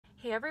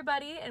Hey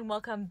everybody, and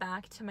welcome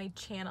back to my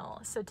channel.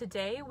 So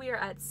today we are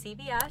at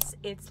CVS.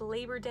 It's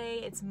Labor Day,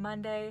 it's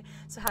Monday,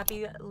 so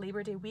happy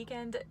Labor Day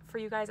weekend for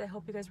you guys. I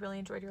hope you guys really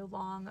enjoyed your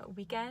long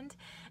weekend.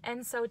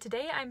 And so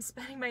today I'm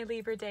spending my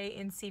Labor Day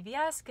in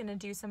CVS, gonna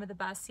do some of the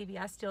best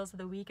CVS deals of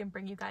the week and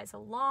bring you guys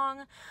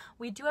along.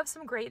 We do have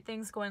some great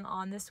things going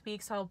on this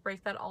week, so I'll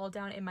break that all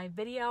down in my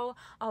video.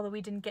 Although we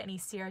didn't get any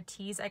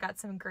CRTs, I got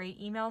some great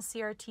email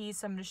CRTs,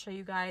 so I'm gonna show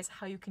you guys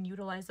how you can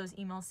utilize those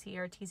email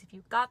CRTs if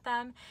you've got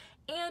them.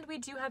 And we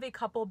do have a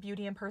couple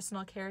beauty and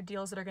personal care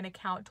deals that are going to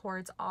count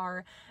towards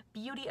our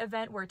beauty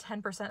event, where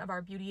 10% of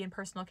our beauty and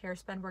personal care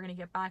spend we're going to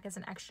get back as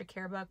an extra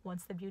care book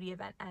once the beauty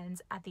event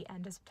ends at the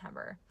end of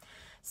September.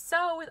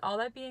 So with all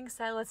that being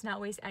said, let's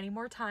not waste any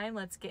more time.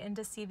 Let's get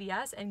into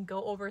CVS and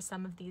go over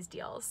some of these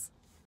deals.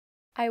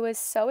 I was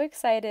so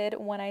excited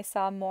when I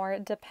saw more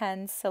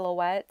Depends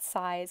silhouette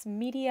size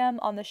medium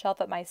on the shelf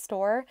at my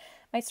store.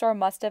 My store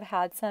must have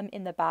had some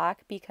in the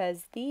back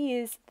because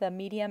these, the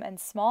medium and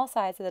small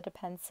size of the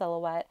Depends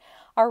silhouette,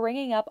 are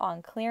ringing up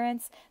on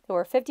clearance. They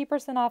were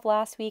 50% off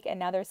last week and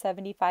now they're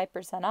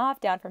 75% off,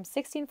 down from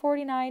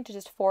 $16.49 to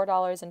just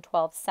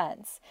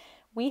 $4.12.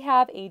 We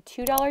have a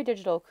 $2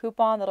 digital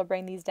coupon that'll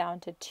bring these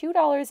down to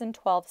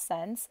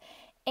 $2.12.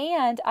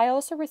 And I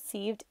also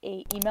received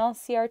an email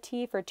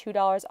CRT for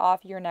 $2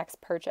 off your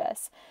next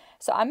purchase.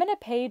 So I'm going to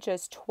pay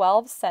just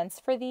 12 cents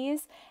for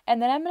these,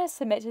 and then I'm going to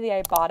submit to the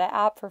Ibotta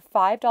app for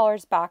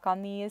 $5 back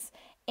on these.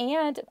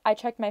 And I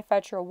checked my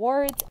Fetch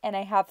rewards, and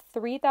I have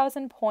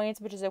 3,000 points,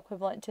 which is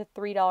equivalent to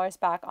 $3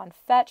 back on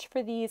Fetch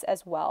for these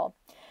as well.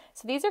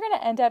 So these are going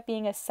to end up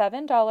being a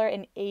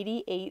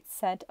 $7.88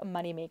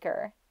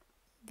 moneymaker.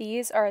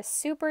 These are a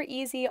super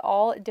easy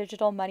all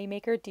digital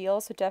moneymaker deal,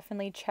 so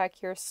definitely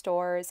check your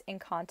store's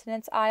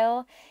incontinence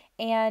aisle.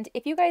 And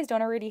if you guys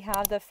don't already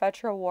have the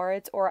Fetch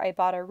Rewards or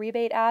Ibotta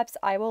rebate apps,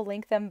 I will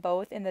link them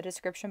both in the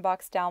description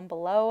box down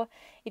below.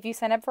 If you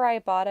sign up for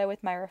Ibotta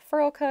with my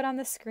referral code on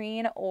the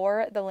screen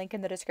or the link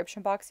in the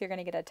description box, you're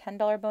going to get a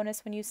 $10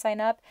 bonus when you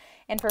sign up.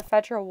 And for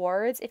Fetch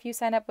Rewards, if you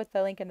sign up with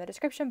the link in the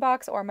description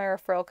box or my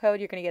referral code,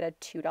 you're going to get a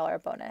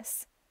 $2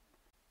 bonus.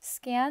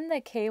 Scan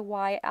the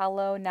KY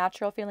Aloe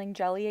Natural Feeling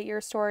Jelly at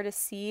your store to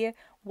see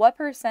what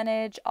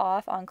percentage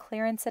off on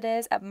clearance it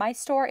is. At my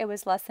store, it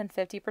was less than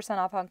 50%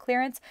 off on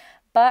clearance,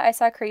 but I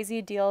saw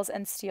Crazy Deals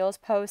and Steals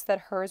post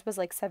that hers was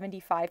like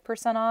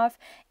 75% off,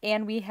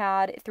 and we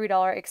had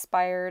 $3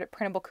 expired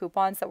printable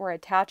coupons that we're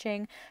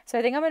attaching. So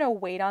I think I'm going to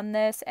wait on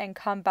this and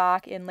come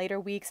back in later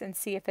weeks and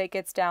see if it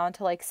gets down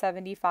to like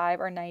 75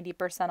 or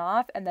 90%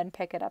 off and then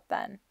pick it up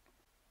then.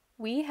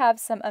 We have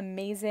some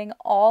amazing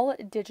all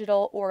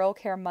digital oral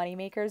care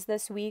moneymakers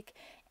this week,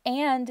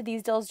 and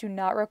these deals do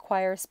not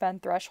require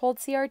spend threshold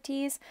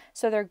CRTs,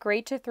 so they're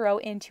great to throw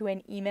into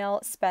an email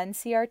spend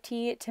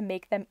CRT to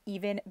make them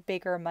even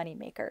bigger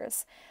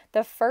moneymakers.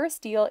 The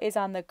first deal is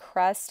on the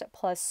Crest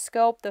plus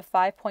Scope, the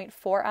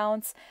 5.4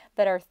 ounce,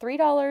 that are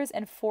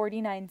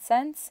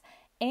 $3.49.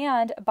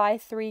 And buy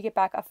 3, get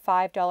back a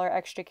 $5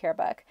 extra care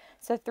book.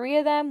 So 3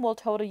 of them will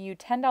total you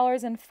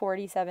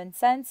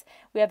 $10.47.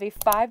 We have a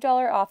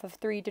 $5 off of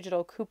 3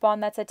 digital coupon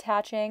that's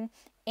attaching.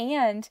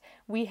 And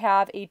we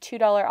have a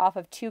 $2 off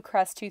of 2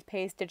 Crest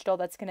toothpaste digital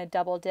that's going to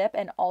double dip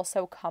and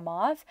also come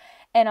off.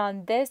 And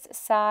on this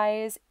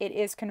size, it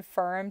is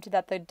confirmed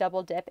that the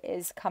double dip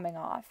is coming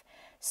off.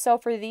 So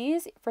for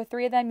these, for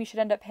 3 of them, you should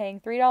end up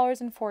paying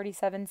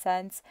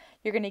 $3.47.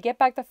 You're going to get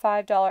back the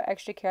 $5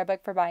 extra care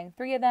book for buying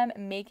 3 of them,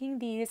 making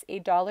these a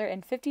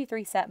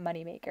 $1.53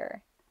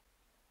 moneymaker.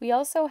 We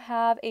also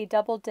have a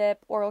double dip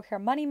oral care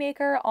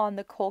moneymaker on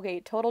the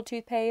Colgate Total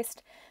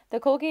toothpaste.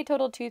 The Colgate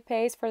Total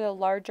toothpaste for the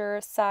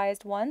larger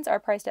sized ones are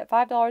priced at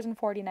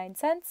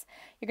 $5.49.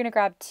 You're going to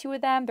grab 2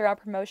 of them. They're on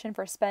promotion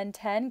for spend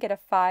 10, get a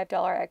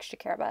 $5 extra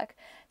care book.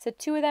 So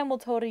 2 of them will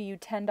total you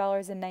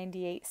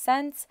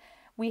 $10.98.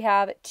 We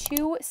have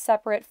 2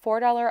 separate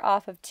 $4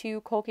 off of 2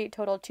 Colgate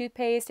Total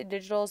toothpaste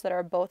digitals that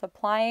are both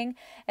applying.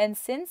 And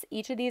since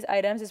each of these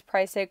items is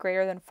priced at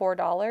greater than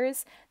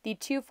 $4, the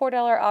 2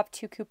 $4 off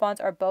 2 coupons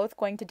are both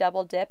going to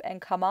double dip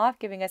and come off,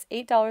 giving us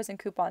 $8 in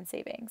coupon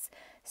savings.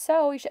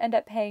 So you should end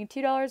up paying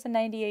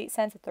 $2.98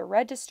 at the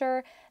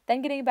register,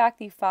 then getting back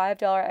the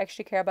 $5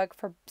 extra care book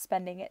for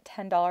spending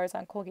 $10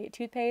 on Colgate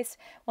toothpaste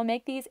will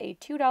make these a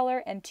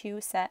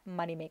 $2.02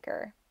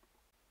 moneymaker.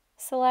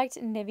 Select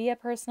Nivea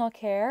Personal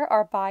Care.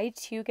 Our buy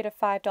 2 get a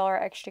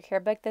 $5 extra care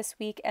book this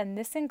week, and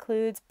this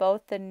includes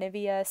both the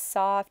Nivea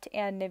Soft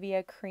and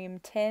Nivea Cream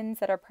tins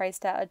that are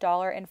priced at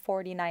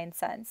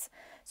 $1.49.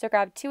 So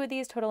grab 2 of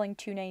these totaling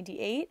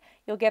 $2.98.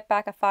 You'll get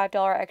back a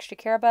 $5 extra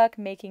care book,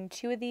 making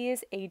 2 of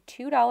these a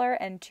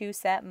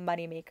 $2.02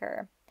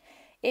 moneymaker.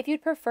 If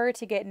you'd prefer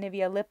to get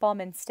Nivea Lip Balm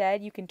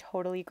instead, you can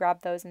totally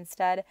grab those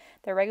instead.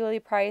 They're regularly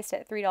priced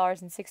at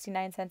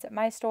 $3.69 at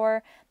my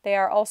store. They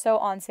are also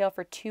on sale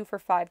for 2 for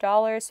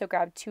 $5, so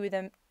grab 2 of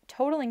them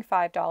totaling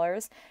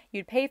 $5.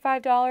 You'd pay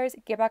 $5,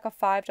 get back a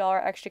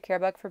 $5 extra care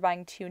book for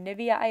buying 2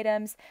 Nivea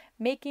items,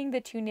 making the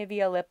 2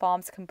 Nivea lip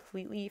balms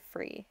completely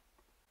free.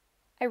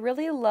 I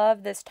really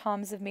love this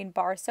Tom's of Maine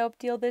bar soap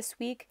deal this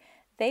week.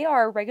 They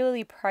are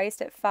regularly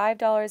priced at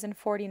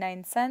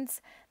 $5.49.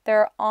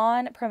 They're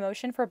on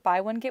promotion for buy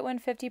one, get one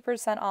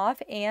 50%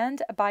 off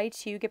and buy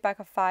two, get back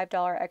a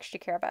 $5 extra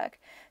care back.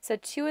 So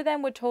two of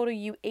them would total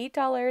you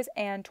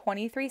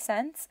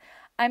 $8.23.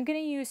 I'm going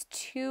to use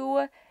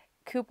two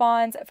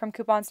coupons from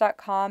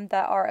coupons.com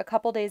that are a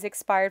couple days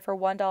expired for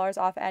 $1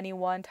 off any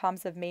one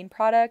Tom's of Maine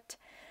product.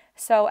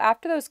 So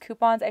after those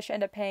coupons, I should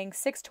end up paying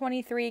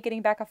 $6.23,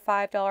 getting back a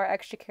 $5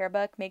 extra care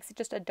buck, makes it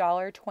just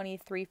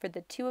 $1.23 for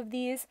the two of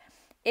these.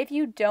 If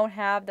you don't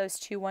have those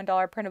two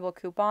 $1 printable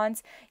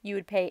coupons, you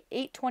would pay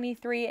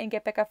 $8.23 and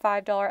get back a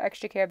 $5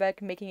 extra care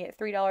buck, making it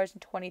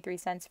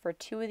 $3.23 for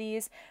two of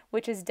these,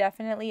 which is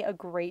definitely a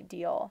great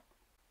deal.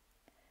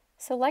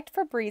 Select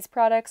Febreze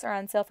products are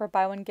on sale for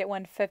buy one, get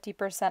one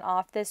 50%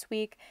 off this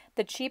week.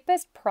 The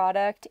cheapest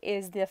product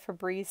is the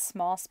Febreze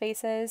Small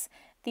Spaces.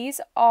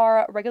 These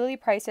are regularly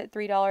priced at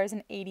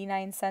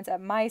 $3.89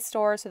 at my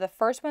store. So the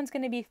first one's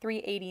going to be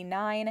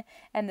 $3.89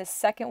 and the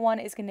second one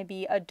is going to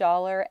be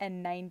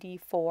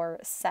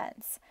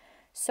 $1.94.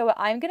 So what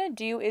I'm going to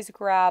do is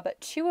grab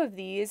two of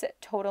these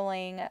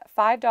totaling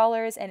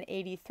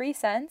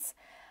 $5.83.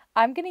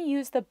 I'm going to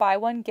use the buy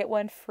one, get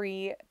one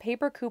free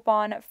paper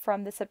coupon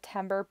from the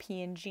September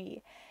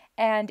P&G.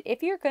 And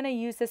if you're going to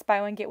use this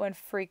buy one, get one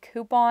free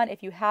coupon,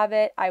 if you have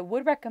it, I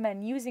would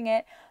recommend using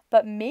it,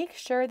 but make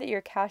sure that your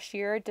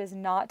cashier does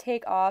not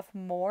take off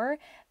more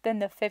than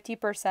the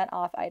 50%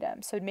 off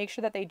item. So make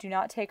sure that they do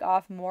not take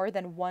off more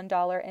than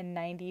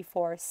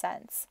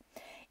 $1.94.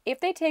 If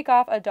they take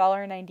off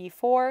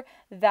 $1.94,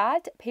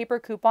 that paper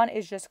coupon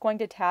is just going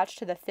to attach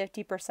to the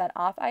 50%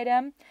 off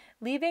item,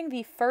 leaving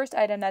the first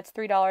item, that's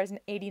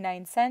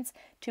 $3.89,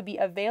 to be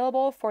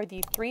available for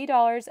the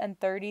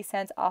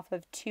 $3.30 off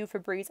of two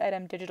Febreze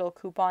item digital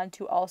coupon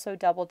to also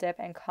double dip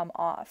and come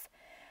off.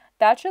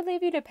 That should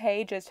leave you to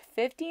pay just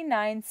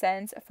 59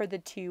 cents for the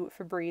two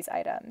Febreze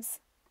items.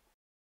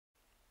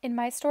 In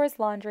my store's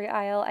laundry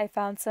aisle, I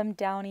found some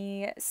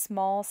Downy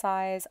small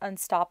size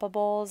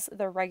Unstoppables,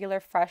 the regular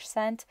fresh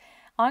scent,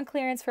 on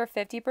clearance for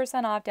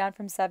 50% off, down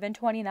from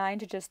 $7.29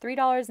 to just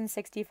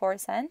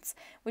 $3.64,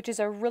 which is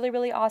a really,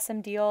 really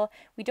awesome deal.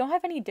 We don't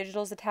have any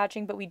digitals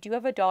attaching, but we do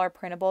have a dollar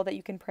printable that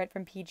you can print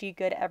from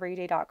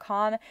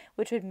pggoodeveryday.com,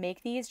 which would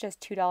make these just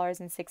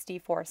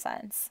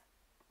 $2.64.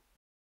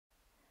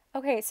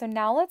 Okay, so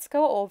now let's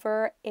go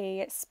over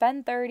a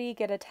spend $30,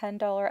 get a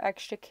 $10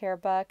 extra care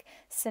buck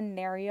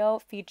scenario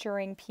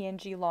featuring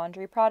P&G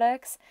laundry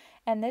products.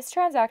 And this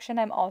transaction,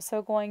 I'm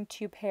also going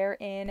to pair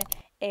in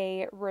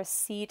a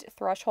receipt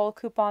threshold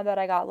coupon that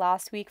I got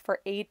last week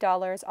for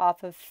 $8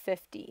 off of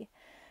 $50.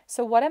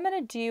 So what I'm going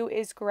to do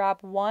is grab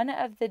one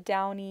of the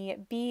Downy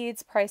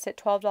beads priced at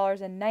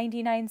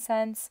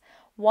 $12.99,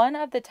 one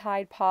of the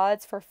Tide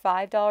Pods for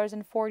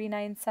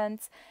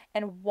 $5.49,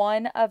 and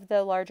one of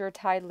the larger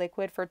Tide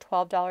Liquid for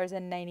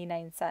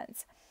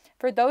 $12.99.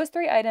 For those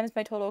three items,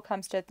 my total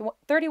comes to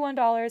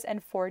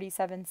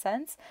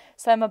 $31.47.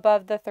 So I'm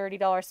above the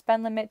 $30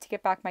 spend limit to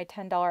get back my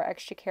 $10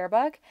 extra care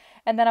buck.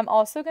 And then I'm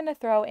also going to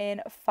throw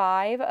in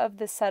 5 of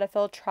the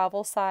Cetaphil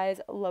travel size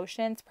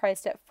lotions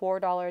priced at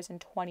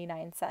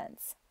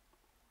 $4.29.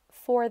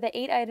 For the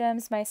 8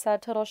 items, my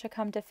subtotal should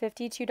come to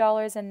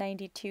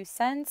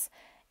 $52.92.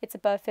 It's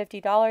above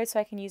 $50, so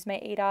I can use my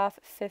 8 off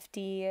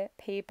 50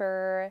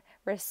 paper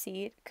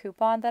receipt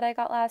coupon that I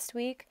got last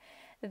week.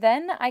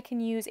 Then I can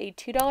use a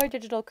 $2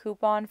 digital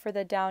coupon for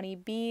the Downy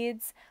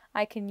beads.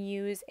 I can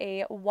use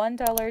a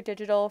 $1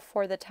 digital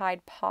for the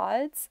Tide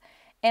Pods.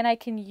 And I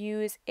can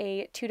use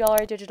a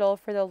 $2 digital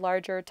for the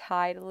larger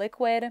Tide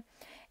Liquid.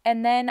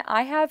 And then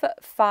I have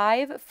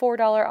 5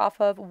 $4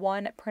 off of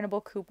 1 printable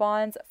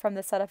coupons from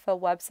the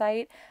Cetaphil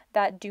website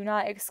that do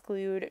not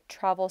exclude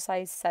travel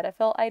size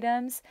Cetaphil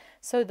items.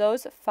 So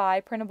those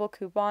 5 printable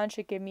coupons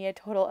should give me a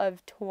total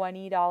of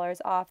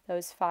 $20 off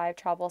those 5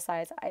 travel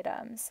size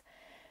items.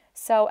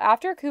 So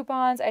after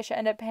coupons, I should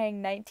end up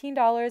paying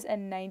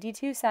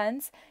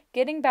 $19.92,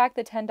 getting back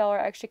the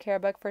 $10 extra care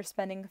buck for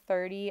spending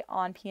 $30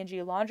 on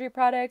P&G laundry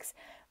products,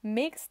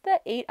 makes the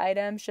 8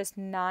 items just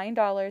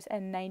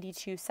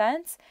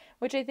 $9.92,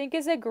 which I think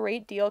is a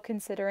great deal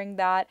considering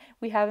that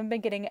we haven't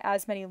been getting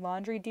as many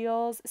laundry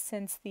deals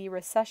since the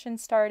recession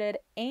started,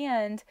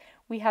 and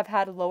we have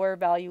had lower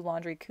value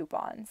laundry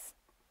coupons.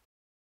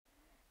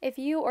 If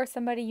you or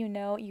somebody you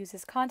know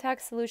uses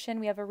contact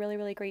solution, we have a really,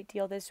 really great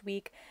deal this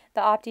week.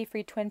 The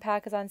Opti-Free Twin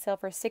Pack is on sale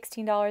for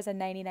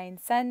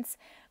 $16.99.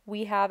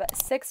 We have a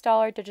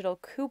 $6 digital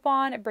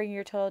coupon, bringing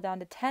your total down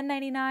to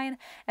 $10.99,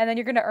 and then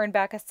you're going to earn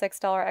back a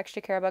 $6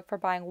 extra care buck for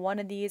buying one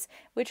of these,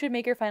 which would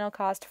make your final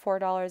cost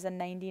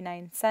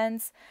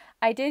 $4.99.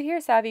 I did hear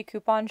Savvy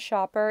Coupon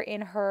Shopper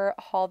in her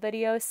haul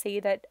video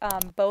say that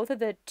both of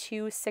the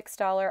two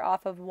 $6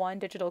 off of 1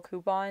 digital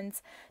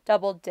coupons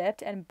double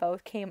dipped and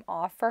both came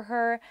off for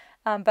her,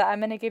 but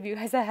I'm going to give you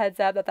guys a heads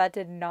up that that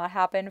did not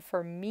happen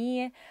for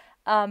me.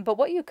 But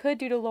what you could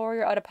do to lower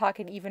your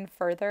out-of-pocket even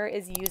further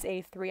is use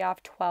a 3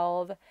 off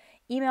 12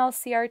 email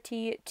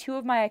CRT. 2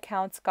 of my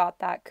accounts got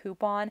that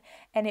coupon,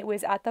 and it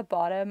was at the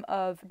bottom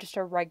of just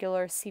a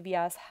regular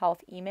CVS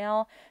health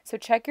email. So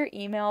check your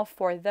email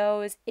for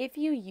those. If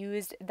you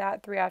used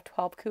that 3 off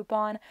 12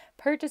 coupon,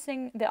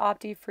 purchasing the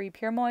Opti Free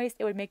Pure Moist,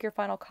 it would make your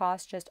final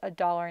cost just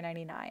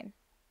 $1.99.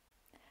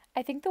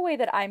 I think the way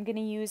that I'm going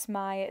to use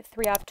my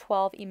 3 off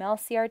 12 email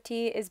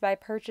CRT is by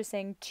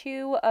purchasing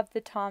 2 of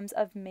the Tom's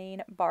of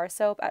Maine bar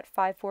soap at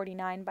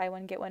 $5.49, buy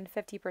one get one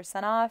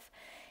 50% off,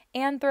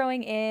 and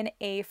throwing in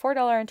a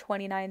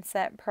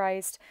 $4.29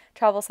 priced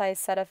travel size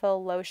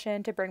Cetaphil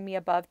lotion to bring me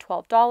above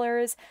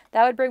 $12.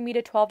 That would bring me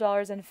to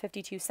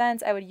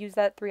 $12.52. I would use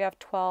that 3 off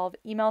 12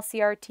 email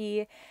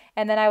CRT,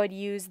 and then I would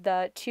use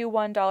the 2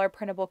 $1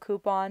 printable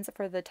coupons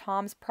for the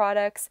Tom's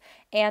products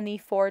and the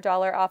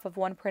 $4 off of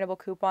one printable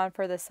coupon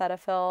for the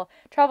Cetaphil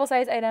travel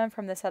size item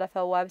from the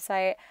Cetaphil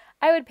website.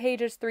 I would pay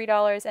just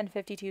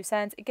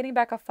 $3.52. Getting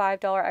back a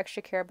 $5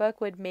 extra care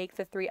book would make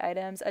the 3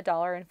 items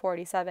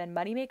 $1.47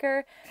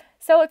 Moneymaker.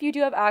 So if you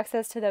do have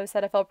access to those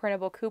Cetaphil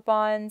printable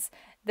coupons,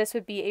 this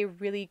would be a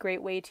really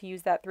great way to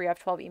use that 3 off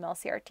 12 email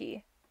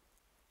CRT.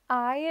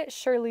 I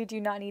surely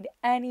do not need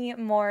any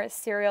more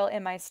cereal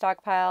in my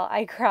stockpile.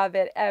 I grab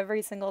it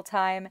every single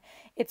time.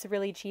 It's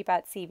really cheap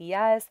at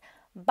CVS.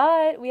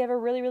 But we have a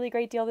really, really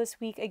great deal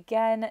this week.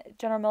 Again,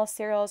 General Mills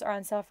cereals are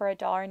on sale for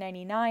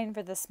 $1.99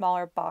 for the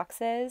smaller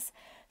boxes.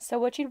 So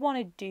what you'd want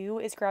to do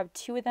is grab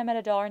 2 of them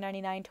at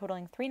 $1.99,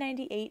 totaling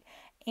 $3.98,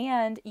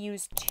 and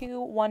use 2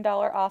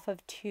 $1 off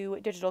of 2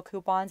 digital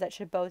coupons that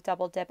should both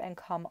double dip and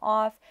come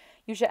off.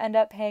 You should end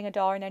up paying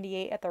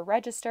 $1.98 at the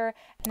register,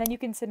 and then you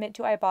can submit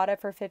to Ibotta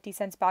for 50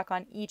 cents back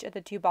on each of the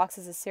 2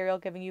 boxes of cereal,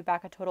 giving you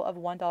back a total of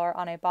 $1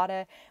 on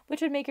Ibotta,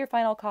 which would make your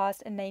final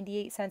cost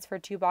 98 cents for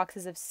 2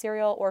 boxes of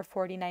cereal, or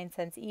 49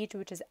 cents each,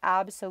 which is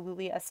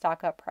absolutely a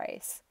stock-up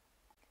price.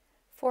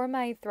 For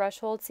my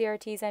threshold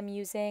CRTs I'm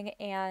using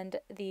and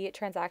the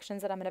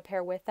transactions that I'm going to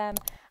pair with them,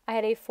 I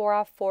had a 4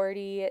 off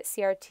 40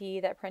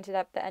 CRT that printed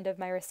up the end of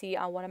my receipt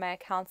on one of my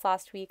accounts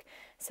last week.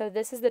 So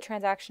this is the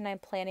transaction I'm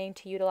planning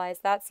to utilize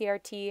that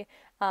CRT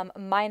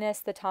minus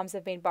the Tom's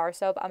of Maine bar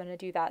soap. I'm going to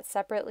do that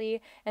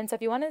separately. And so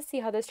if you want to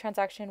see how this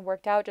transaction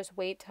worked out, just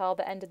wait till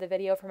the end of the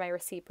video for my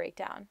receipt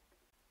breakdown.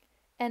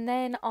 And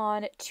then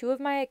on 2 of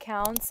my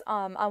accounts,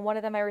 on one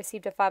of them I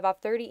received a 5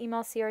 off 30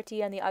 email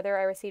CRT, and the other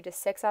I received a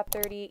 6 off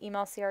 30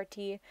 email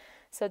CRT.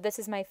 So this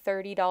is my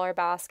 $30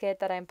 basket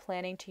that I'm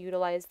planning to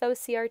utilize those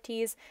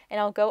CRTs,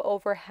 and I'll go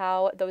over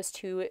how those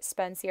 2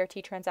 spend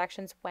CRT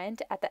transactions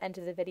went at the end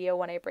of the video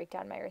when I break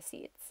down my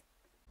receipts.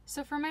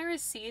 So for my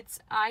receipts,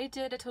 I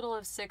did a total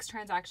of 6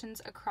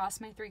 transactions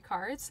across my 3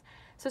 cards.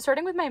 So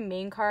starting with my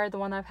main card, the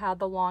one I've had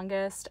the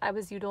longest, I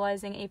was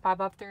utilizing a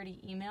 5 off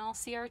 30 email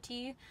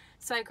CRT.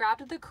 So I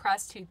grabbed the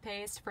Crest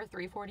toothpaste for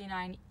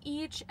 $3.49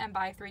 each, and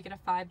buy 3 get a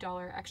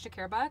 $5 extra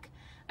care buck.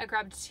 I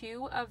grabbed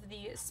 2 of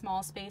the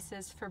small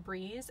spaces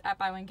Febreze at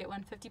buy one get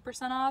one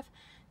 50% off,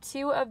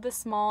 2 of the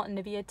small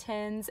Nivea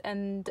tins,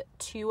 and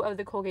 2 of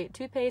the Colgate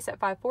toothpaste at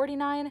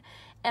 $5.49,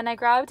 and I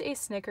grabbed a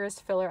Snickers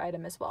filler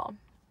item as well.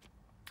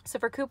 So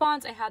for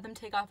coupons, I had them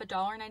take off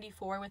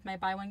 $1.94 with my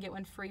buy one get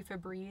one free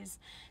Febreze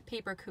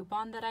paper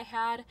coupon that I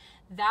had.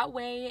 That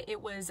way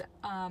it was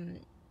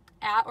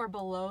at or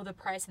below the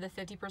price of the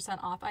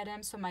 50% off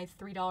items. So my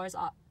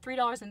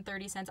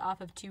 $3.30 off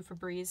of 2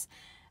 Febreze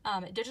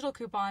digital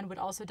coupon would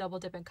also double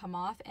dip and come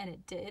off, and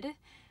it did.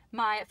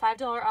 My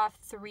 $5 off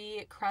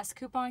 3 Crest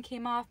coupon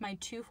came off. My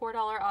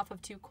 $4 off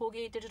of 2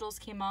 Colgate digitals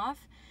came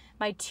off.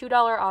 My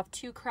 $2 off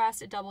 2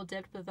 Crest, it double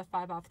dipped with a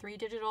 5 off 3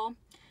 digital.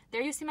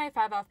 There you see my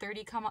 5 off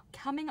 30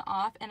 coming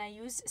off, and I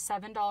used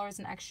 $7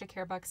 in extra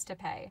care bucks to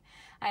pay.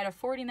 I had a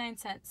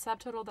 49-cent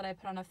subtotal that I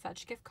put on a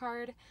Fetch gift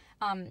card,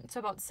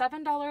 so about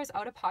 $7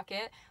 out of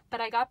pocket,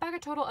 but I got back a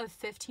total of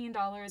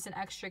 $15 in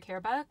extra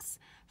care bucks,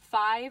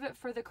 5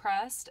 for the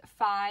Crest,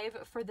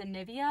 5 for the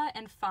Nivea,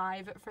 and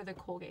 5 for the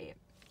Colgate.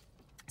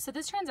 So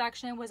this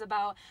transaction was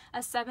about a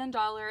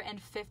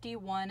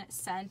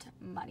 $7.51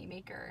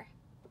 moneymaker.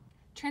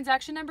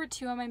 Transaction number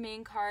 2 on my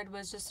main card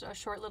was just a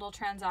short little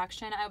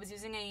transaction. I was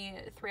using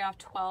a 3 off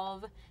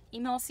 12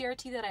 email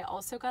CRT that I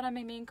also got on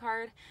my main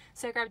card.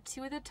 So I grabbed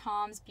 2 of the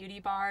Tom's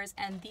beauty bars,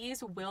 and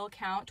these will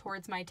count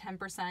towards my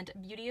 10%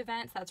 beauty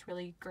event. So that's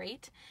really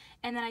great.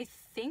 And then I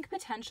think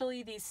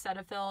potentially these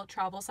Cetaphil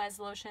travel size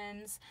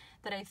lotions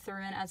that I threw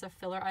in as a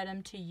filler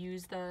item to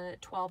use the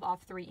 12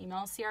 off 3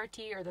 email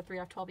CRT, or the 3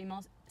 off 12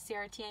 email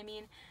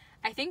CRT,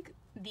 I think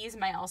these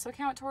might also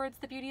count towards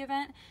the beauty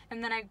event.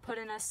 And then I put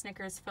in a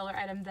Snickers filler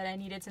item that I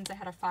needed since I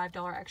had a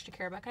 $5 extra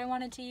care buck I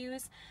wanted to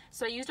use.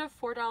 So I used a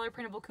 $4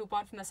 printable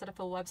coupon from the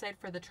Cetaphil website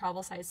for the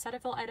travel size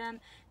Cetaphil item,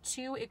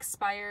 2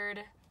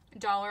 expired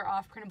 $1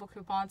 off printable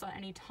coupons on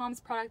any Tom's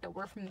product that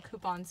were from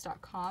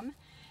coupons.com.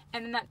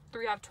 And then that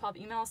 3 off 12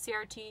 email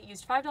CRT,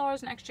 used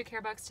 $5 in extra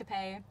care bucks to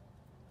pay.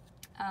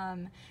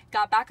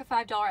 Got back a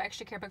 $5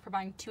 extra care buck for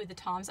buying 2 of the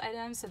Tom's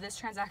items. So this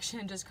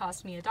transaction just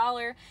cost me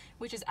 $1,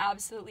 which is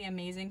absolutely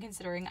amazing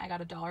considering I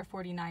got a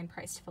 $1.49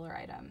 priced filler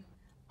item.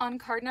 On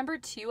card number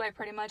 2, I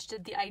pretty much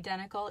did the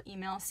identical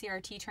email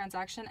CRT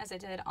transaction as I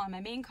did on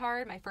my main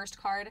card, my first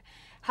card.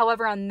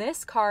 However, on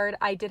this card,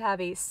 I did have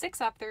a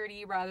 6 off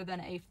 30 rather than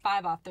a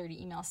 5 off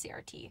 30 email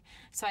CRT.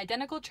 So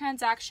identical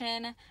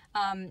transaction,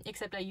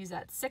 except I used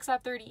that 6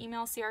 off 30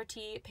 email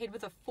CRT, paid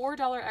with a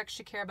 $4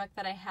 extra care buck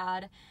that I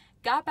had,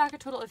 got back a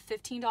total of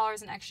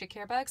 $15 in extra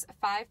care bucks,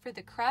 5 for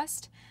the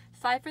Crest,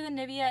 5 for the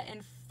Nivea,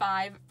 and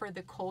 5 for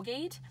the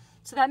Colgate.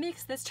 So that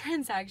makes this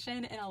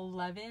transaction an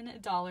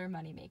 $11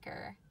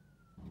 moneymaker.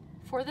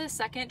 For the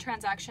second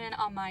transaction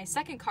on my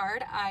second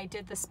card, I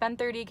did the spend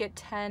 30 get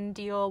 10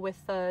 deal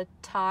with the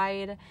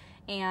Tide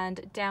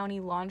and Downy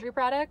laundry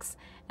products,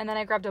 and then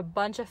I grabbed a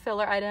bunch of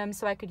filler items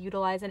so I could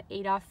utilize an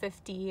 8 off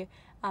 50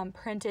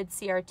 printed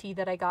CRT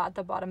that I got at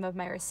the bottom of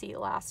my receipt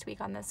last week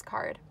on this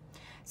card.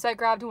 So I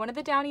grabbed one of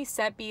the Downy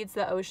scent beads,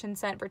 the Ocean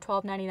scent, for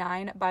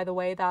 $12.99. By the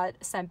way,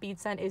 that scent bead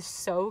scent is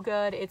so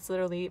good. It's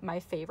literally my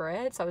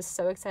favorite. So I was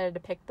so excited to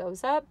pick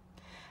those up.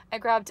 I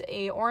grabbed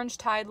a orange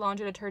Tide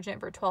laundry detergent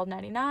for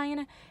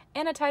 $12.99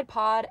 and a Tide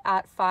Pod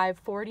at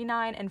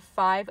 $5.49 and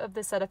 5 of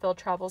the Cetaphil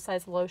travel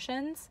size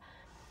lotions.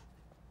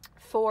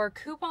 For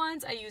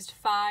coupons, I used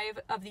 5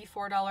 of the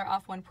 $4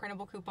 off 1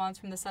 printable coupons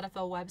from the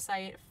Cetaphil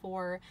website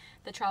for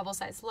the travel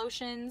size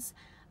lotions.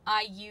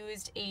 I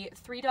used a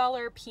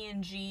 $3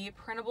 P&G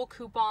printable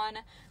coupon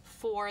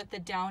for the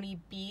Downy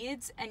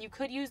beads, and you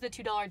could use the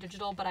 $2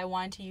 digital, but I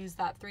wanted to use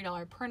that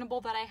 $3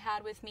 printable that I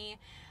had with me.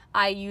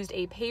 I used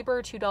a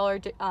paper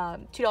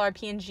 $2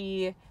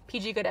 P&G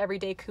PG Good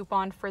Everyday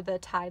coupon for the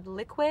Tide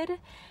liquid,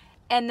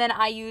 and then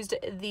I used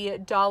the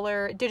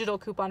 $1 digital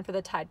coupon for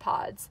the Tide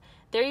Pods.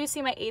 There you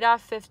see my 8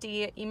 off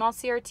 50 email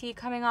CRT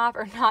coming off,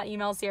 or not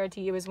email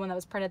CRT, it was one that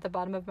was printed at the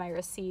bottom of my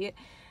receipt.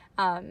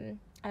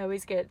 I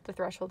always get the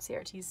threshold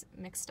CRTs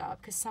mixed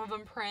up because some of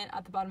them print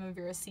at the bottom of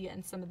your receipt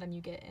and some of them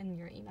you get in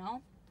your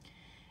email.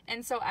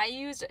 And so I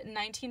used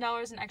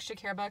 $19 in extra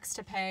care bucks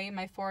to pay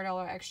my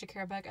 $4 extra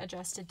care buck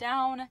adjusted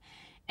down,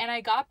 and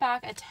I got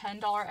back a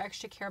 $10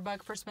 extra care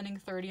buck for spending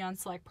 $30 on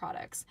select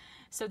products.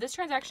 So this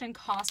transaction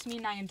cost me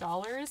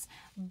 $9,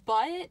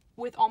 but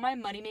with all my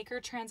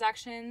Moneymaker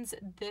transactions,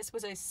 this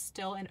was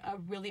still a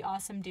really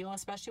awesome deal,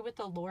 especially with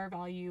the lower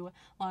value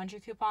laundry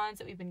coupons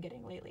that we've been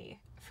getting lately.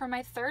 For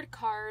my third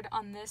card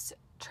on this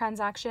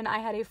transaction, I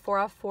had a 4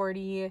 off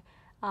 40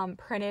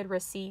 printed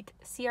receipt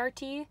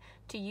CRT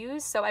to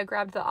use. So I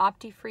grabbed the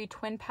Opti-Free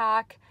twin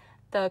pack,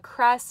 the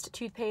Crest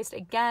toothpaste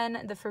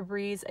again, the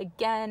Febreze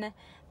again,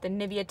 the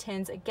Nivea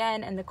tins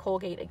again, and the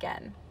Colgate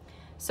again.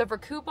 So for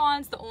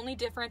coupons, the only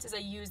difference is I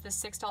used the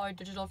 $6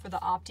 digital for the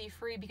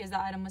Opti-Free because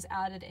that item was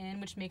added in,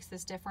 which makes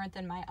this different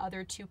than my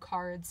other 2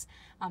 cards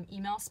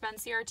email spend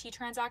CRT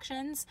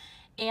transactions.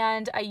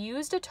 And I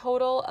used a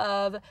total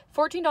of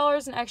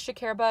 $14 in extra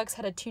care bucks,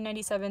 had a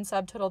 $2.97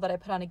 subtotal that I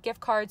put on a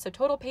gift card. So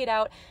total paid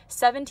out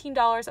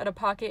 $17 out of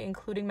pocket,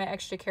 including my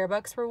extra care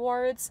bucks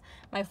rewards.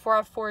 My 4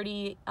 off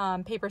 40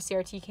 paper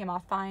CRT came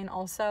off fine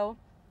also.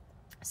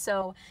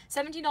 So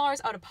 $17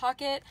 out of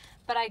pocket,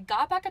 but I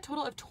got back a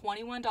total of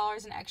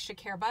 $21 in extra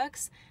care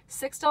bucks,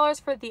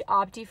 $6 for the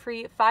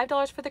Opti-Free,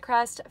 $5 for the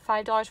Crest,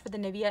 $5 for the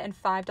Nivea, and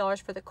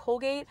 $5 for the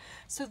Colgate.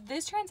 So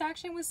this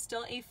transaction was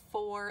still a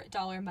 $4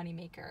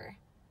 moneymaker.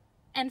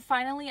 And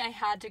finally, I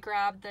had to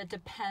grab the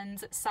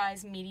Depends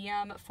size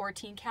medium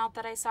 14 count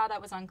that I saw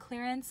that was on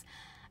clearance.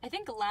 I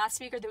think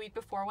last week or the week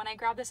before when I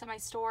grabbed this at my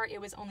store,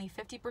 it was only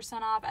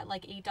 50% off at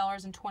like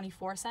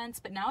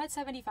 $8.24, but now it's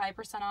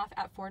 75% off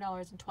at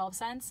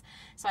 $4.12.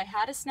 So I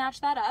had to snatch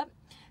that up.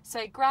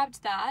 So I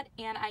grabbed that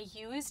and I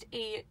used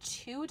a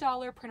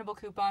 $2 printable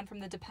coupon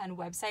from the Depend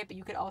website, but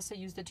you could also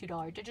use the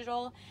 $2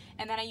 digital.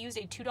 And then I used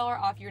a $2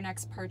 off your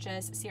next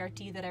purchase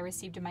CRT that I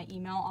received in my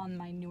email on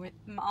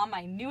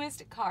my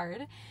newest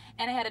card.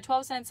 And I had a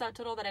 12-cent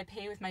subtotal that I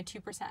pay with my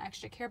 2%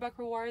 extra care buck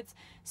rewards.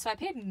 So I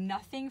paid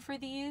nothing for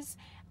these.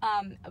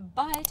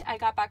 But I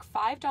got back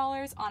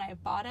 $5 on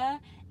Ibotta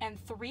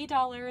and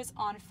 $3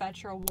 on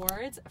Fetch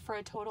Rewards for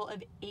a total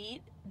of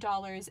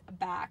 $8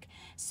 back.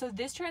 So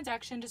this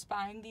transaction, just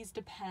buying these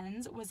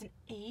Depends, was an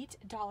 $8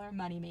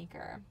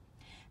 moneymaker.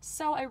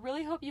 So I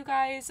really hope you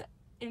guys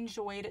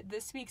enjoyed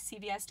this week's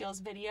CVS deals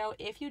video.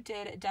 If you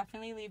did,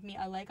 definitely leave me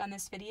a like on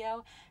this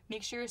video.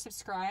 Make sure you're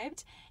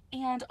subscribed,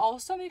 and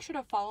also make sure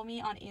to follow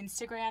me on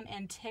Instagram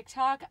and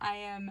TikTok. I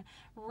am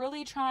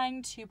really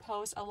trying to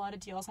post a lot of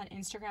deals on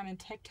Instagram and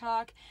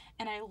TikTok,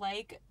 and I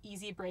like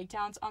easy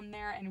breakdowns on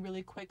there and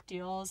really quick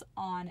deals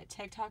on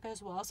TikTok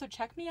as well. So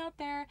check me out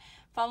there.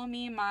 Follow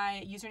me.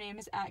 My username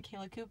is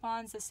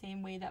 @kaylakoupons, the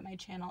same way that my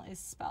channel is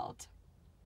spelled.